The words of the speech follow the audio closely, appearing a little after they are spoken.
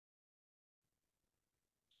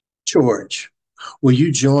George, will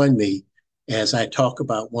you join me as I talk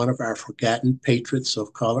about one of our forgotten patriots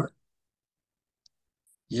of color?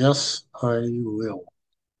 Yes, I will.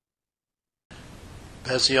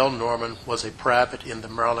 Bazeel Norman was a private in the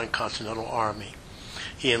Maryland Continental Army.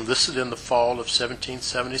 He enlisted in the fall of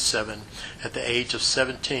 1777 at the age of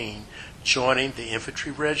 17, joining the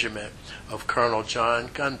infantry regiment of Colonel John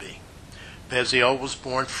Gunby. Bazeel was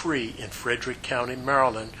born free in Frederick County,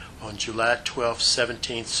 Maryland on July 12,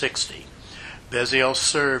 1760. Bazeel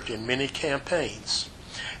served in many campaigns.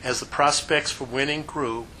 As the prospects for winning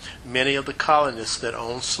grew, many of the colonists that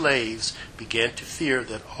owned slaves began to fear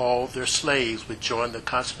that all their slaves would join the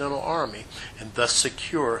Continental Army and thus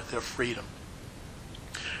secure their freedom.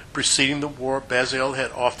 Preceding the war, Bazeel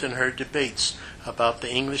had often heard debates about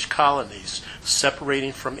the English colonies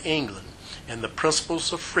separating from England, and the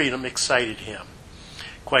principles of freedom excited him.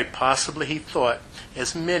 Quite possibly he thought,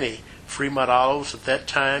 as many free mulattoes at that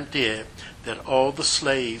time did, that all the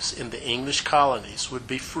slaves in the English colonies would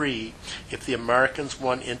be free if the Americans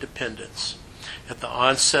won independence. At the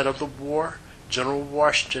onset of the war, General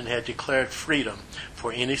Washington had declared freedom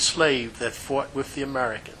for any slave that fought with the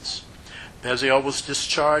Americans. Bazeel was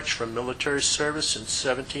discharged from military service in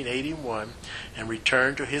 1781 and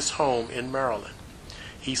returned to his home in Maryland.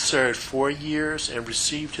 He served 4 years and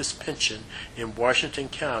received his pension in Washington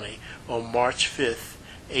County on March 5,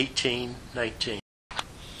 1819.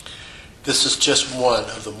 This is just one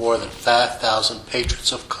of the more than 5,000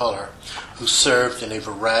 patriots of color who served in a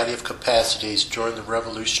variety of capacities during the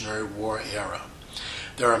Revolutionary War era.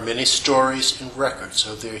 There are many stories and records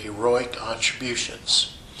of their heroic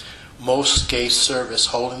contributions. Most gave service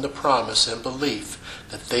holding the promise and belief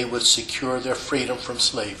that they would secure their freedom from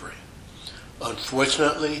slavery.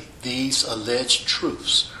 Unfortunately, these alleged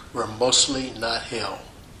truths were mostly not held.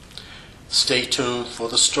 Stay tuned for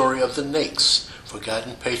the story of the next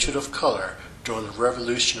forgotten patriot of color during the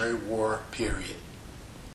Revolutionary War period.